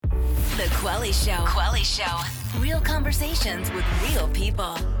Quelly Show. Real conversations with real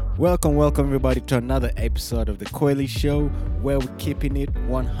people. Welcome everybody to another episode of the Quelly Show, where we're keeping it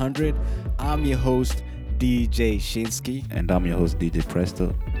 100. I'm your host, DJ Shinski. And I'm your host, DJ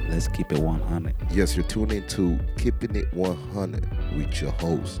Presto. Let's keep it 100. Yes, you're tuning to Keeping It 100 with your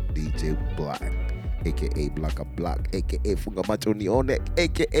host, DJ Blaq, a.k.a. Blaq, a.k.a. Funga Macho Nione,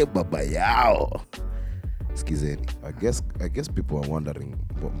 a.k.a. Baba Yao. Skizeni. I guess people are wondering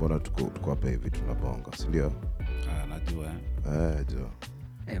mbona tuko hapa hivi tunabonga, si ndio? Najua. Jo.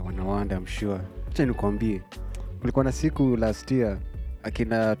 Wanawanda, I'm sure. Acha nikwambie. Kulikuwa na siku last year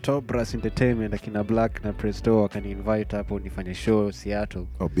akina Top Brass Entertainment, akina Blaq na Presto wakani invite hapo nifanye show Seattle.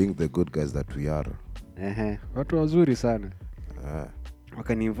 Being the good guys that we are. Watu wazuri sana.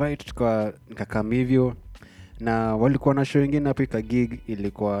 Wakani invite nikakam hivyo, na walikuwa na show nyingine hapo gig,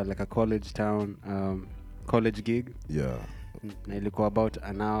 ilikuwa like a college town college gig. Yeah. Na ilikuwa about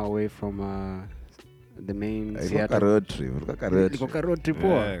an hour away from the main Seattle. Ilikuwa road trip.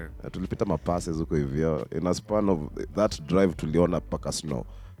 Yeah. Tulipita mapasses huko hivyo. In a span of that drive tuliona paka snow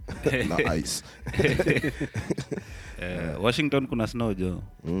na ice. Washington kuna snow jo.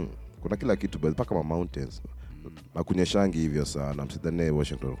 Kuna kila kitu paka mountains. Na kunyeshangi hivyo sana. Msidhani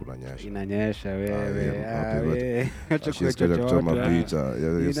Washington kuna nyesha. Inanyesha wewe. Acha kuchoma picha.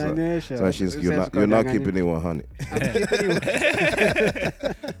 Inanyesha. So Shinski, you're not keeping it 100.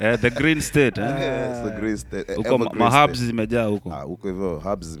 The green state. It's the green state. Huko mahabs zimejaa huko. Huko hivyo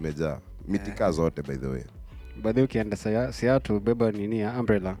hubs zimejaa. Mitika zote by the way. By the way, ukienda Seattle beba nini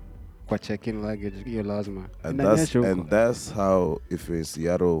umbrella kwa check-in luggage, hiyo lazima. And that's how, if you're in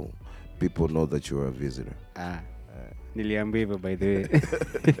Seattle, people know that you are a visitor. Niliambia hivyo by the way.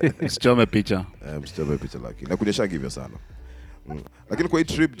 Msichome picha. Msichome picha lakini. Na kunyesha hivyo sana. Lakini kwa hii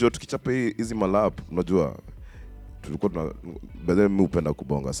trip jo tukichapa hizi malap, unajua tulikuwa baadaye mimi upenda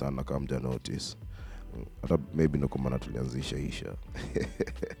kubonga sana kama mja notice. Hata maybe ndio kama tulianzisha isha.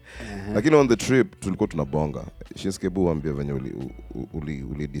 Lakini on the trip tulikuwa tunabonga. Shinski, hebu ambia venye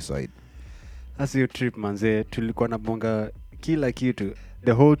uli decide. As your trip manze, tulikuwa nabonga kila kitu.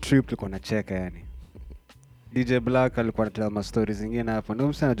 The whole trip tulikuwa nacheka yani. DJ Blaq alikuwa anatell stories zingine hapo. Ndio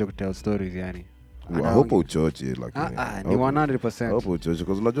msana anajua kutell stories yani. I hope uchochi lakini. Ni 100%. I hope uchochi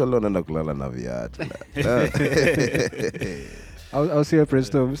because unajua leo naenda kulala na viatu. Au sio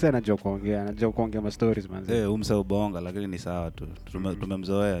Presto, msana anajua kuongea ma stories manze. Umsa ubonga lakini ni sawa tu.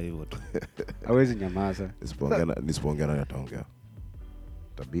 Tumemzoea hivyo tu. Hawezi nyamaza. Nisipoongea na ataongea.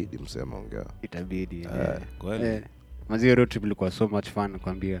 Itabidi msema ongea. Itabidi. Kweli. Mazio road trip ilikuwa so much fun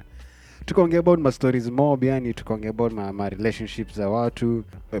nakwambia. Tukaongea about my stories mob yani, tukaongea about my relationships za watu,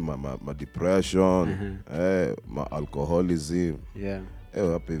 my depression, my alcoholism. Yeah.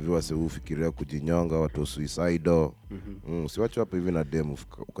 Hapo hivi wasiufikiria kujinyonga, watu suicidal. Siwache hapo hivi na demo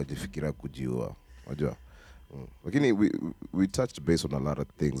ukajifikiria kujiua. Unajua? Lakini we touched base on a lot of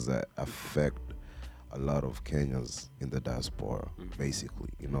things that affect a lot of Kenyans in the diaspora,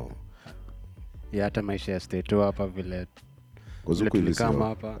 basically, you know. Yeah, hata maisha ya state hapa vile. Tulikama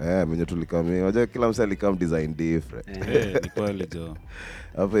hapa. Mwenye tulikama. Unajua kila msee alikam design different. Ni kweli jo.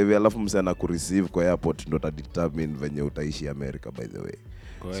 Hapo hivi alafu msee anakureceive kwa airport ndo ta-determine venye utaishi America by the way.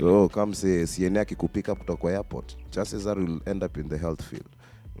 Kweli. So kama msee CNN akikupick up kutoka kwa airport, chances are you'll end up in the health field.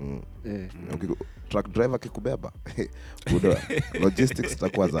 Truck driver akikubeba. Logistics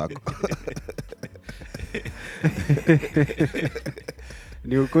itakuwa zako.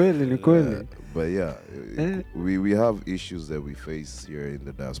 Ni ukweli. But yeah, we have issues that we face here in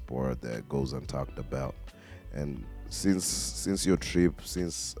the diaspora that goes untalked about. And since your trip,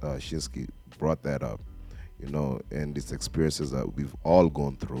 since Shinski brought that up, you know, and it's experiences that we've all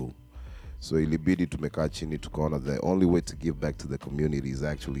gone through. So ilibidi tumekaa chini tukaona the only way to give back to the community is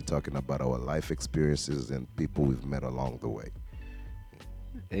actually talking about our life experiences and people we've met along the way.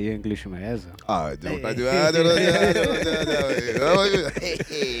 Hiyo English umeanza.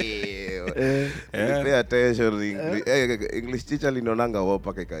 Pay attention English teacher linonanga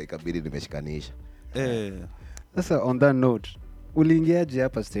wapa ikabidi nimeshikanisha. Sasa on that note, uliingiaje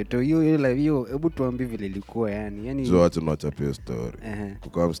hapa state? Hiyo hebu tuambie vile ilikuwa yani. So acha tunachapia story.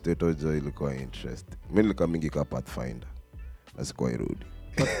 Kukaa state hoja ilikuwa interesting. Mimi nilikuwa mingi ka pathfinder. Nasikuwa irudi.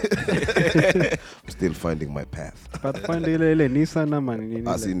 I'm still finding my path. Pathfinder ile Nissan ama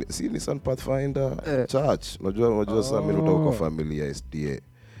nini? Si Nissan Pathfinder church. Unajua sasa mimi natoka kwa familia ya SDA.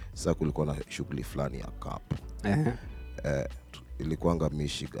 Sasa kulikuwa na shughuli fulani ya camp. Ilikuanga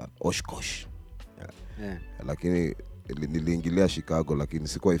Michigan, Oshkosh. Lakini niliingilia Chicago lakini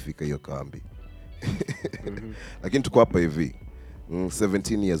sikuwa ifika hiyo kambi. Lakini tuko hapa hivi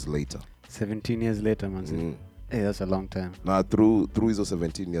 17 years later. 17 years later manzi. Hey, that's a long time. Now through hizo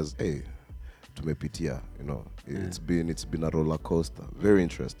 17 years, tumepitia, you know. It's been a roller coaster. Very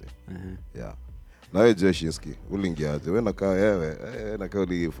interesting. Yeah. Na wewe Shinski, ulingiaje? Wewe nakaa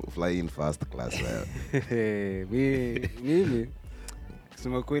uli fly in first class wewe. Mimi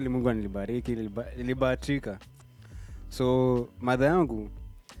kusema kweli Mungu anilibariki, nilibahatika. So mother yangu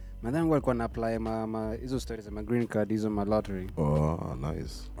alikuwa na apply hizo stories za green card, hizo lottery. Oh,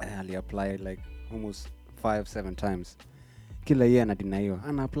 nice. Ali apply like almost 5-7 times. Kila year anadinaiwa.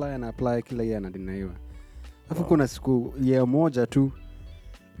 Ana apply kila year anadinaiwa. Alafu kuna siku year moja tu.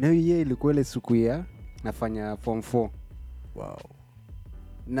 Na hiyo ilikuwa ile siku ya nafanya form 4. Wow.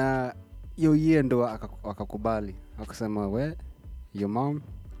 Na hiyo year ndo akakubali. Akasema your mom,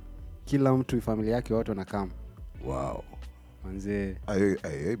 kila mtu familia yake wote wanakama. Wow. Manze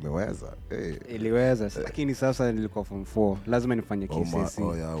imeweza. Iliweza, lakini sasa nilikuwa form 4. Lazima nifanye KCSE.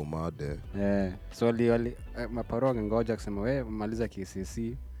 Umade. So wali maparo ngoja kusema wewe maliza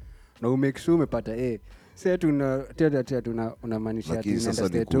KCSE. Na umake sure umepata sasa unamaanisha ati sasa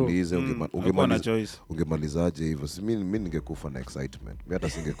nikuulize ungemalizaje hivyo? Si mimi ningekufa na excitement. Mimi hata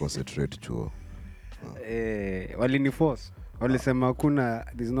singe concentrate chuo. Walini force. Walisema hakuna,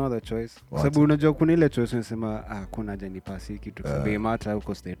 there's no other choice. Kwa sababu unajua kuna ile choice unasema kuna haja nipasi kitu kwa sababu mata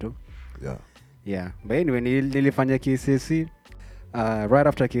huko state. Yeah. But anyway nilifanya KCSE. Right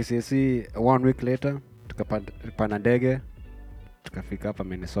after KCSE 1 week later tukapanda ndege tukafika hapa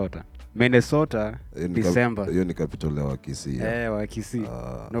Minnesota December. Hiyo ni capital ya Kisii. Wa Kisii.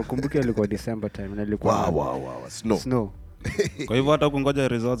 Na ukumbuke ilikuwa December time na ilikuwa wow. Snow. Kwa hivyo hata kungoja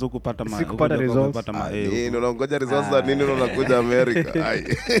results ukupata nini unangoja results za nini unakuja America?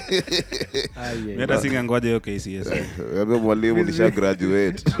 Mimi hata singengoja hiyo KCS. Wewe mwalimu nisha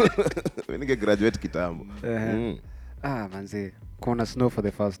graduate. Wewe ninge graduate kitambo. Manze, kuna snow for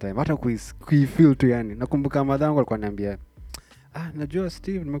the first time. Hata kuifeel tu yani. Nakumbuka madhangu alikuwa ananiambia najua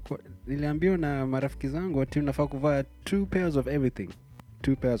Steve niliambiwa na marafiki zangu ati unafaa kuvaa 2 pairs of everything.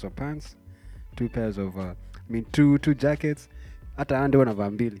 2 pairs of pants, 2 pairs of two jackets, hata ande wanavaa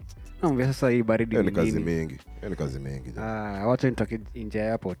 2. Naomba sasa hii baridi ni kazi mingi. Ni kazi mingi. Wacha nitoke nje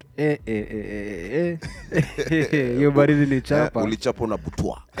airport. Hiyo baridi ni chapa. Ulichapa na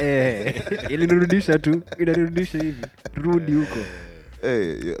butwa. Ilinirudisha tu, inarudisha hivi. Rudi huko.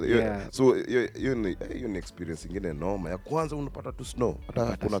 So you ni experience ingine noma. Ya kwanza unapata tu snow,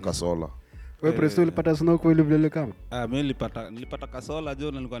 hata kuna kasola. Wewe Presto ulipata snow kweli vile kama? Mimi nilipata kasola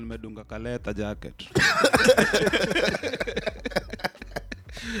jo, nilikuwa nimedunga kaleta jacket.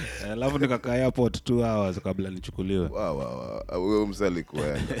 Alafu nikakaa airport 2 hours kabla nichukuliwe. Wow. Wewe msali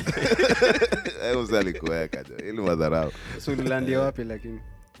kuweka jo. Ili madharau. So ulilandia wapi lakini?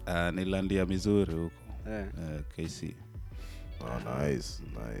 Nilandia Missouri huko. KC. Nice.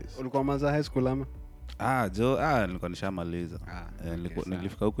 Ulikuwa maza high school ama? Nilikuwa nishamaliza.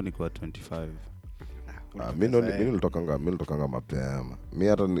 Nilifika huko nikiwa 25. Mimi nilitokanga mapema.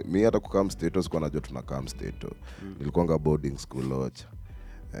 Mimi hata kukam status kwa najua tunakam status. Nilikuwa boarding school locha.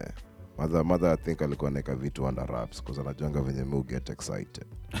 Mother I think alikuwa neka vitu under wraps because anajuanga venye mimi get excited.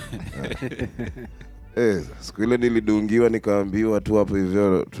 Siku ile nilidungiwa nikaambiwa tu hapo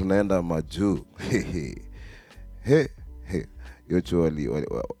hivyo tunaenda majuu.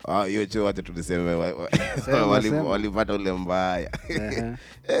 Hiyo chuo hata tuliseme walipata ule mbaya.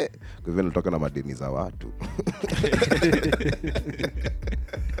 Kwa hivyo nilitoka na madeni za watu.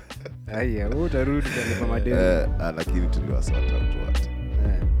 Haya, utarudi kwa madeni. Lakini tuliwasota tu watu.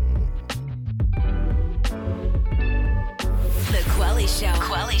 The Quali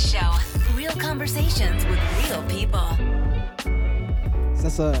Show. Real conversations with real people.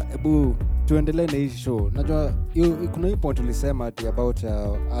 Sasa ebu tuendelee na hii show. Najua kuna hii point ulisema ati about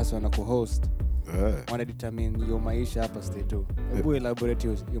us wana co-host. Wana determine your maisha hapa state 2. Ebu elaborate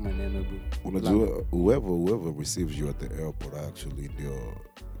hiyo maneno ebu. Unajua whoever receives you at the airport actually ndio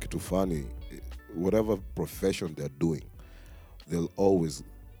kitu funny, whatever profession they're doing, they'll always,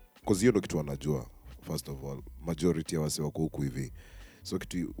 because hiyo ndio kitu wanajua. First of all, majority ya wase wako huku hivi. So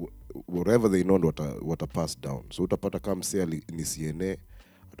kitu whatever they know what pass down. So utapata kama msee ni CNA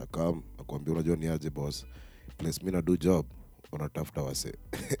atakam akwambia unajua ni aje boss, place mimi na do job unatafuta wase.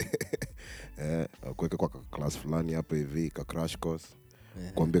 Kuweka kwa class fulani hapa hivi ka crash course.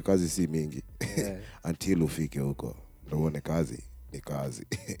 Kwambia kazi si mingi. Until ufike huko ndio uone kazi ni kazi.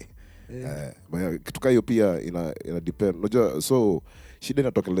 Kitu kayo pia ina depend. Unajua so shida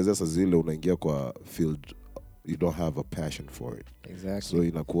inatokelezea saa zile unaingia kwa field you don't have a passion for it. Exactly. So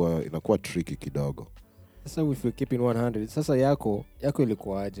inakuwa tricky kidogo. Sasa if you keep in 100, sasa yako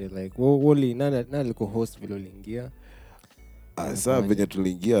ilikuwaje? Like woli nani alikuwa host vile uliingia? Sasa venye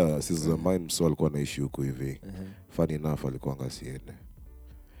tuliingia sisi zamani so alikuwa anaishi huko hivi. Funny enough alikuwa ngasiende.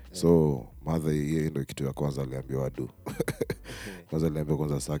 So mother yeye ndio kitu ya kwanza aliambiwa adu. Kwanza aliambiwa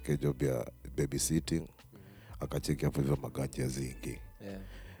kwanza sake job ya babysitting. Akacheki hapo hivyo maganja zingi.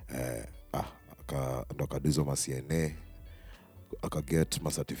 Ndo akaduzo ma CNA. Akaget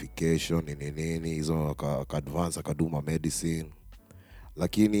ma certification nini hizo aka-advance akaduma medicine.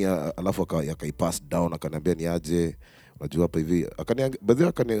 Lakini alafu akaipass down akaniambia ni aje unajua hapa hivi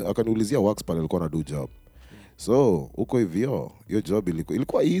akaniulizia works pale alikuwa na do job. So huko hivyo hiyo job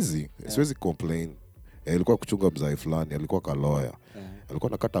ilikuwa easy. Siwezi complain. Ilikuwa kuchunga mzai fulani alikuwa ka lawyer.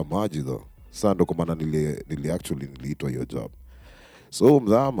 Alikuwa nakata maji though. Sasa ndo kwa maana niliitwa hiyo job. So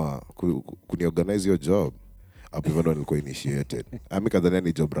mzama kuniorganize hiyo job hapo hivyo ndo nilikuwa initiated. Kadhania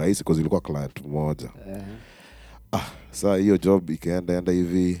ni job rahisi because ilikuwa client mmoja. Sasa hiyo job ikaenda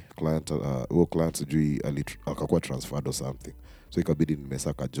hivi client sijui akakuwa transferred or something. So ikabidi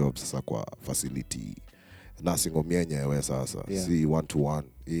nimesaka job sasa kwa facility nursing home yenyewe sasa. Si 1-to-1.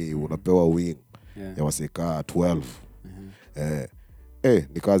 Hii unapewa wing ya waseka 12.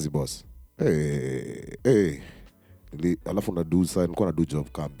 Ni kazi boss. Alafu nilikuwa na do job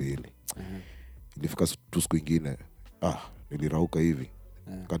kambili. Ilifika tu siku ingine nilirauka hivi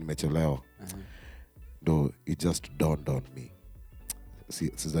kama nimechelewa. No, it just dawned on me.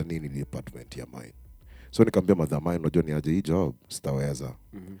 Sasa nini department ya mine. So nikamwambia madam mine unajua ni aje hii job sitaweza.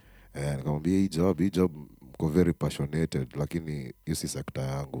 Nikamwambia hii job mko very passionate lakini hiyo si sector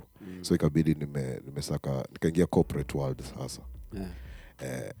yangu. So ikabidi nimesaka nikaingia corporate world sasa.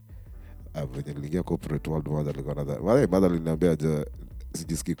 Venye niliingia corporate world mother aliniambia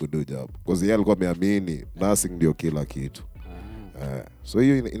sijisikii kudo job. Because yeye alikuwa ameamini nursing ndio kila kitu. So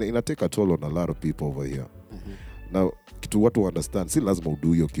hiyo inatake a toll on a lot of people over here. Now kitu watu understand si lazima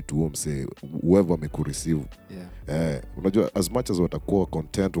udo hiyo kitu huo mse whoever amekureceive. Unajua as much as watakuwa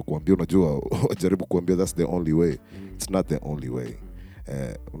content kuambia unajua jaribu kuambia that's the only way. It's not the only way.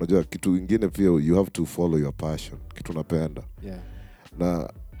 Unajua kitu kingine pia you have to follow your passion. Kitu unapenda.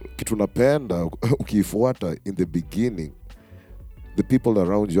 Na kitu unapenda ukifuata in the beginning the people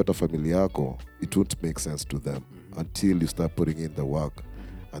around you hata familia yako it won't make sense to them until you start putting in the work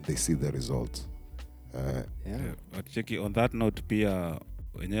and they see the results. Cheki on that note pia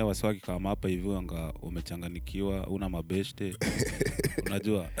wenyewe wasiwaki kama hapa hivi anga umechanganikiwa una mabeshte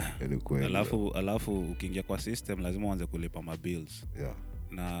unajua alafu ukiingia kwa system lazima uanze kulipa mabills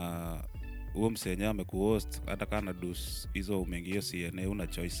na huo msenye amekuhost hata kana dus hizo umeingia CNA una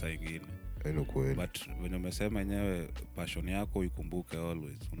choice saa ingine. But when umesema yenyewe passion yako ikumbuke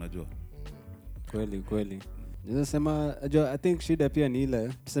always unajua. Kweli nasema I think shida pia ni ile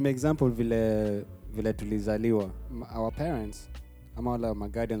tuseme example vile tulizaliwa our parents ama wala my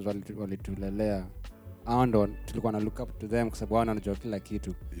guardians walitulelea and tulikuwa na look up to them kwa sababu wao wanajua kila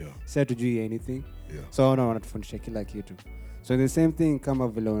kitu. Sasa tujui anything. So wao wanatufundisha kila kitu. So the same thing kama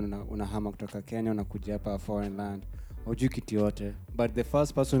vile unahama kutoka Kenya unakuja hapa foreign land hujui kitu yote but the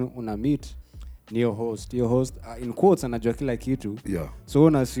first person una meet ni your host in quotes anajua kila kitu. So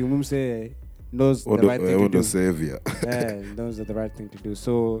una assume mse knows the right thing to do. Savior. Knows the right thing to do.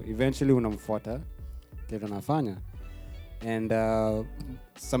 So eventually unamfuata kile anafanya and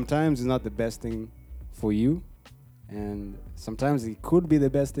sometimes it's not the best thing for you and sometimes it could be the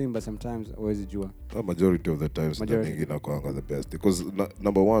best thing but sometimes always jua. Majority of the times nyingi inakuanga the best because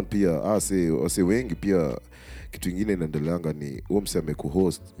number one pia say wengi pia kitu kingine inaendeleanga ni huo mse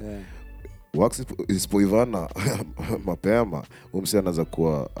amekuhost. Works isipoivana mapema mse anaanza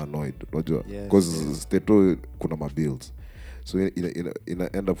kuwa annoyed unajua because stato kuna mabills so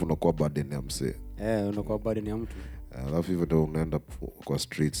ina end up unakuwa burden ya mse unakuwa burden ya mtu alafu hivyo ndio unaenda kwa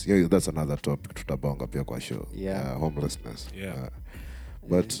streets. That's another topic tutabonga pia kwa show. Homelessness.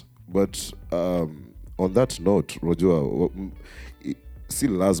 But on that note unajua si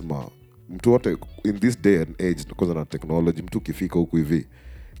lazima mtu wote in this day and age because na technology mtu ukifika huku hivi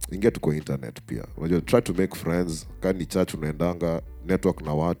ingia tu kwa internet pia unajua try to make friends kani church unaendanga network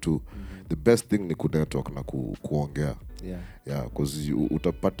na watu the best thing ni ku network na kuongea because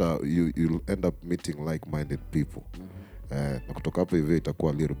utapata you'll end up meeting like-minded people na kutoka hapo hivi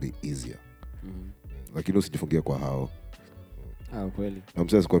itakuwa a little bit easier lakini usijifungie kwa hao kweli na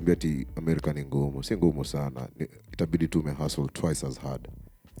msasa kuambia ati America ni ngumu si ngumu sana itabidi tu hustle twice as hard.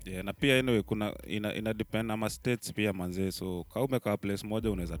 Na pia anyway kuna ina depend ama states pia manze so kama umekaa place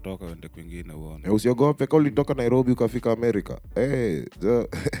moja unaweza toka uende kwingine uone. Usiogope kama ulitoka Nairobi ukafika America.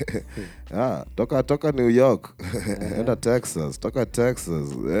 Toka New York. Enda Texas, toka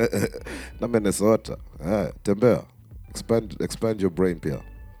Texas. Na Minnesota. Tembea. Expand your brain pia.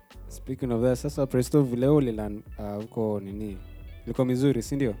 Speaking of that sasa Presto vile ulilan huko nini? Liko Missouri,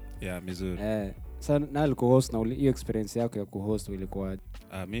 si ndio? Missouri. Sasa na alikuhost na hiyo experience yako ya kuhost ilikuwa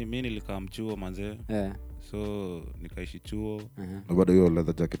mimi nilikaa mchuo manze. So nikaishi chuo. Na bado hiyo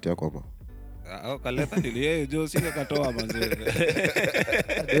leather jacket yako hapa. Kaleta niliye jo sile katoa manze.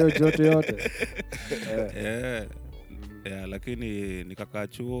 Hiyo joto yote. Lakini nikakaa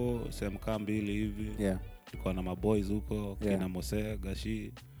chuo sehemu kama 2 hivi. Tulikuwa na maboys huko kina Mose,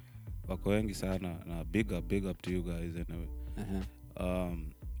 Gashi. Wako wengi sana na big up to you guys anyway.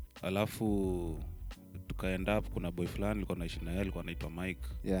 Alafu tukaenda up, kuna boy fulani alikuwa anaishi na yeye, alikuwa anaitwa Mike.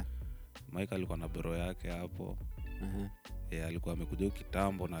 Mike alikuwa na bro yake hapo. Alikuwa amekuja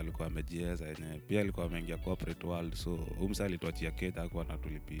kitambo na alikuwa amejieza yenyewe. Pia alikuwa ameingia corporate world, so umsa alituachia keta alikuwa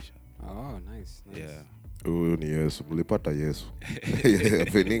anatulipisha. Nice. Huyu ni Yesu, mlipata Yesu.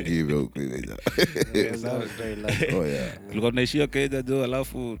 Feeling hivyo kuiza. Tulikuwa tunaishia Kenya jo,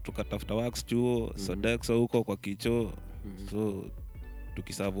 alafu tukatafuta works chuo, Sodexo huko kwa Kicho. So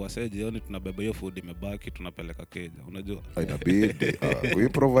tukisavu wase jioni tunabeba hiyo food imebaki tunapeleka Kenya, unajua. Inabidi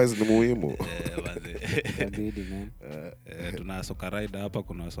kuimprovise ni muhimu. Inabidi man. Tunasoka ride hapa,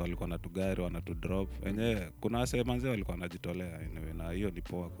 kuna wase walikuwa wanatugari wanatudrop. Yenyewe kuna wase manze walikuwa wanajitolea anyway, na hiyo ni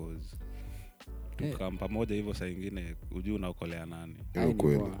poa cause tukam pamoja hivyo saa nyingine ujui unaokolea nani.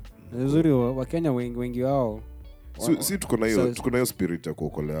 Kweli. Nzuri wa Kenya wengi wao. Si tuko na hiyo spirit ya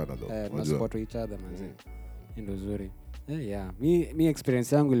kuokoleana though. Unajua. Support each other manze. Ndio nzuri. Mi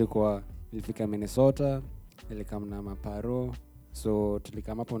experience yangu nilifika Minnesota, nilikam na maparo. So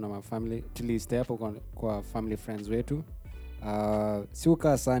tulikam hapo na mafamily, tulistay hapo kwa family friends wetu.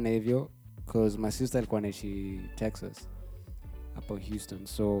 Siukaa sana hivyo cause my sister alikuwa anaishi Texas hapo Houston.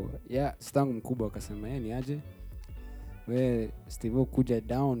 So sitangu mkubwa akasema ni aje we Steve kuja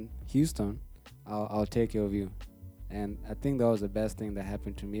down Houston, I'll take care of you. And I think that was the best thing that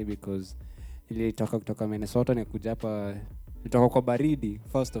happened to me because nilitoka kutoka Minnesota nikuja hapa, nitoka kwa baridi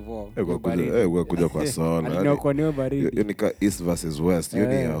first of all. Kuja kwa sauna. Ndio baridi. Ni ka East versus West. You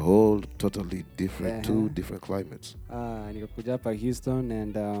need a whole totally different two different climates. Nikakuja hapa Houston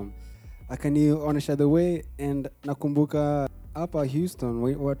and akanionyesha the way, and nakumbuka hapa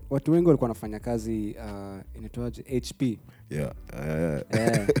Houston watu wengi walikuwa wanafanya kazi inaitwaje HP.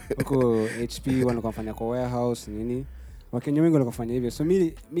 Huko HP walikuwa wanafanya kwa warehouse nini. Wakenya wengi walikuwa wanafanya hivyo. So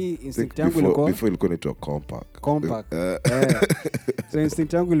mi instinct yangu ilikuwa before ilikuwa inaitwa compact. So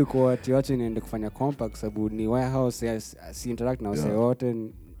instinct yangu ilikuwa tiache niende kufanya compact sababu ni warehouse, si interact na wase wote,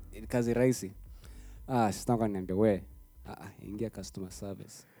 kazi rahisi. Sasa kaniambia we ingia customer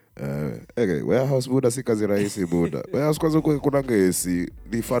service. Warehouse buda si kazi rahisi buda. Warehouse kwanza kuna ngesi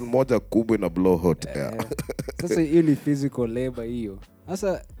ni fan moja kubwa na blow hot air. Sasa hiyo ni physical labor hiyo.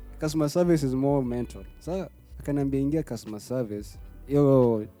 Sasa customer service is more mental. Sasa akaniambia ingia customer service.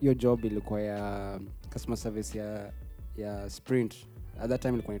 Hiyo job ilikuwa ya customer service ya Sprint. At that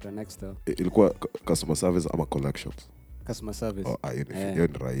time ilikuwa inaitwa Nextel. Ilikuwa customer service ama collections? Customer service. Hiyo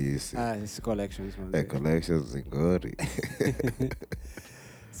ni rahisi. It's collections man. Collections ngori.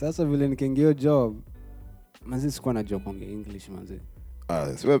 Sasa vile nikiingia hiyo job, manzi sikuwa najua kuongea English manzi.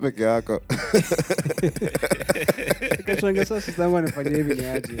 Siwe peke yako. Nikashanga sasa sitangu anafanya hivi ni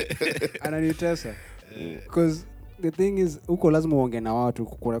aje. Ananitesa. Because the thing is uko lazima uongee na watu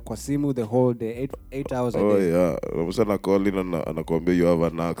kwa simu the whole day 8 hours a day. Unamsana call in na anakuambia you have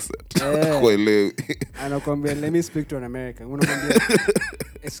an accent. Kuelewi. Anakuambia let me speak to an American. Unamwambia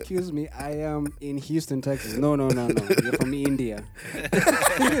excuse me, I am in Houston, Texas. No. You're from India.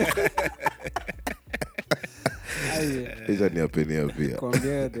 Hiyo ni apenia pia.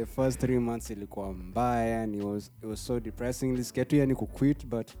 Kwambia the first 3 months ilikuwa mbaya and it was so depressing. Nilisikia yani kuquit,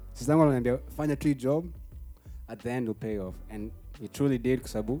 but sistangu ananiambia fanya tu job, at the end will pay off, and it truly did kwa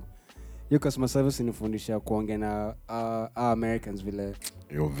sababu hiyo customer service inifundisha kuongea na Americans vile.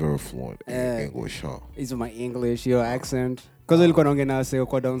 You're very fluent in English. It's my English, your accent. Because ilikuwa naongea na wase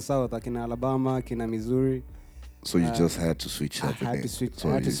kwa down south, akina Alabama, akina Missouri. So you just had to switch up. I had to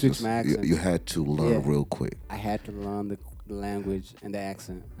switch my accent. You had to learn real quick. I had to learn the language and the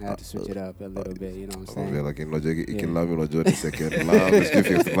accent. I had to switch it up a little bit, you know what I'm saying? Lakini unajua ikilami unajua ni second language,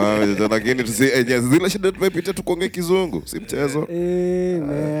 fifth language, lakini zile shida tumepita tukuongea Kizungu, si mchezo.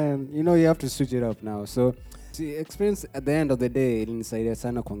 Man, you know you have to switch it up now. So, see, experience at the end of the day ilinisaidia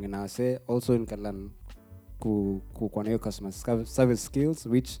sana kuongea na wase, also nikalan kuwa na hiyo customer service skills,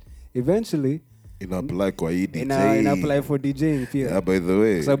 which eventually ina-apply kwa hii DJ. Ina-apply for DJing pia. Yeah, by the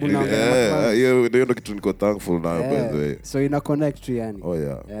way. Sababu naongea hiyo ndio kitu niko thankful now, by the way. So ina-connect yani.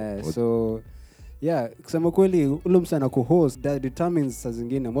 So, kusema kweli, ule msana kuhost, that determines saa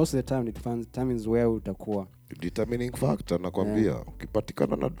zingine, most of the time it determines where utakuwa. Determining factor, nakwambia.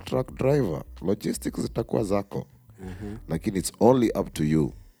 Ukipatikana na truck driver, logistics zitakuwa zako. Lakini it's only up to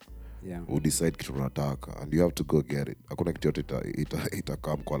you Yeah. udecide kitu unataka and you have to go get it. Hakuna kitu yote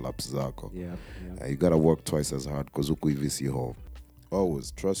itakam kwa laps zako. Yeah. You gotta work twice as hard because huku hivi si home.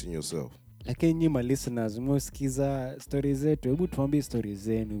 Always trust in yourself. Lakini nyinyi listeners msikiza stories zetu, hebu tuambie stories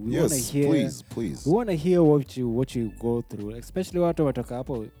zenu. We yes, want to hear, please. We want to hear what you go through, especially watu watoka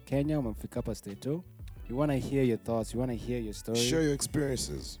hapo Kenya umefika hapa state 2. We want to hear your thoughts. We want to hear your story. Share your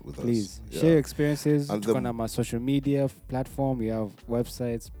experiences with us. Please share your experiences. Tuko na social media platform, we have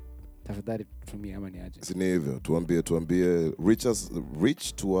websites. Tafadhali tumia ama niaje. Sini hivyo, tuambie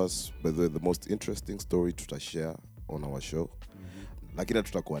reach to us by the most interesting story tutashare on our show. Lakini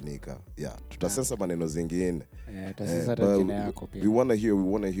tutakuanika. Yeah, tutasesa maneno zingine. Tutasesa jina yako pia. We want to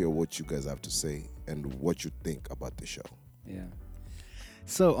hear what you guys have to say and what you think about the show. Yeah.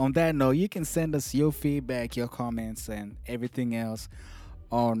 So on that note, you can send us your feedback, your comments, and everything else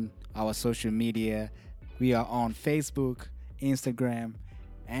on our social media. We are on Facebook, Instagram,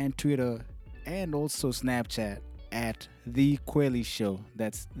 and Twitter, and also Snapchat at The Kweli Show.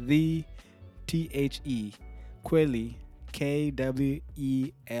 That's The THE Kweli KWELI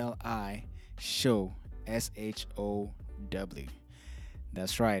Show SHOW.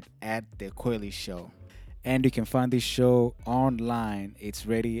 That's right, at The Kweli Show. And you can find this show online. It's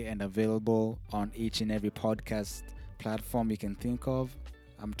ready and available on each and every podcast platform you can think of.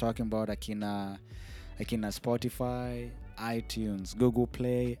 I'm talking about Akina Spotify, iTunes, Google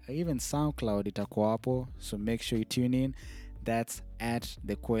Play, even SoundCloud itakuwa hapo. So make sure you tune in. That's at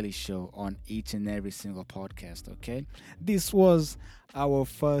The Kweli Show on each and every single podcast, okay? This was our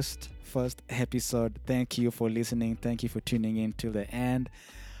first episode. Thank you for listening. Thank you for tuning in till the end.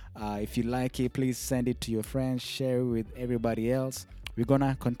 If you like it, please send it to your friends, share it with everybody else. We're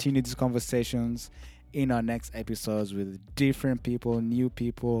gonna continue these conversations in our next episodes with different people, new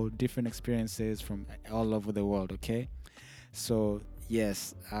people, different experiences from all over the world, okay? So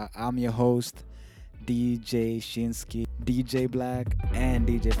yes, I'm your host, DJ Shinski, DJ Blaq and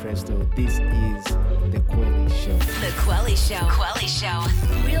DJ Presto. This is The Kweli Show. The Kweli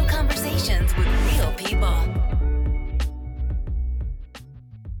Show. Real conversations with real people.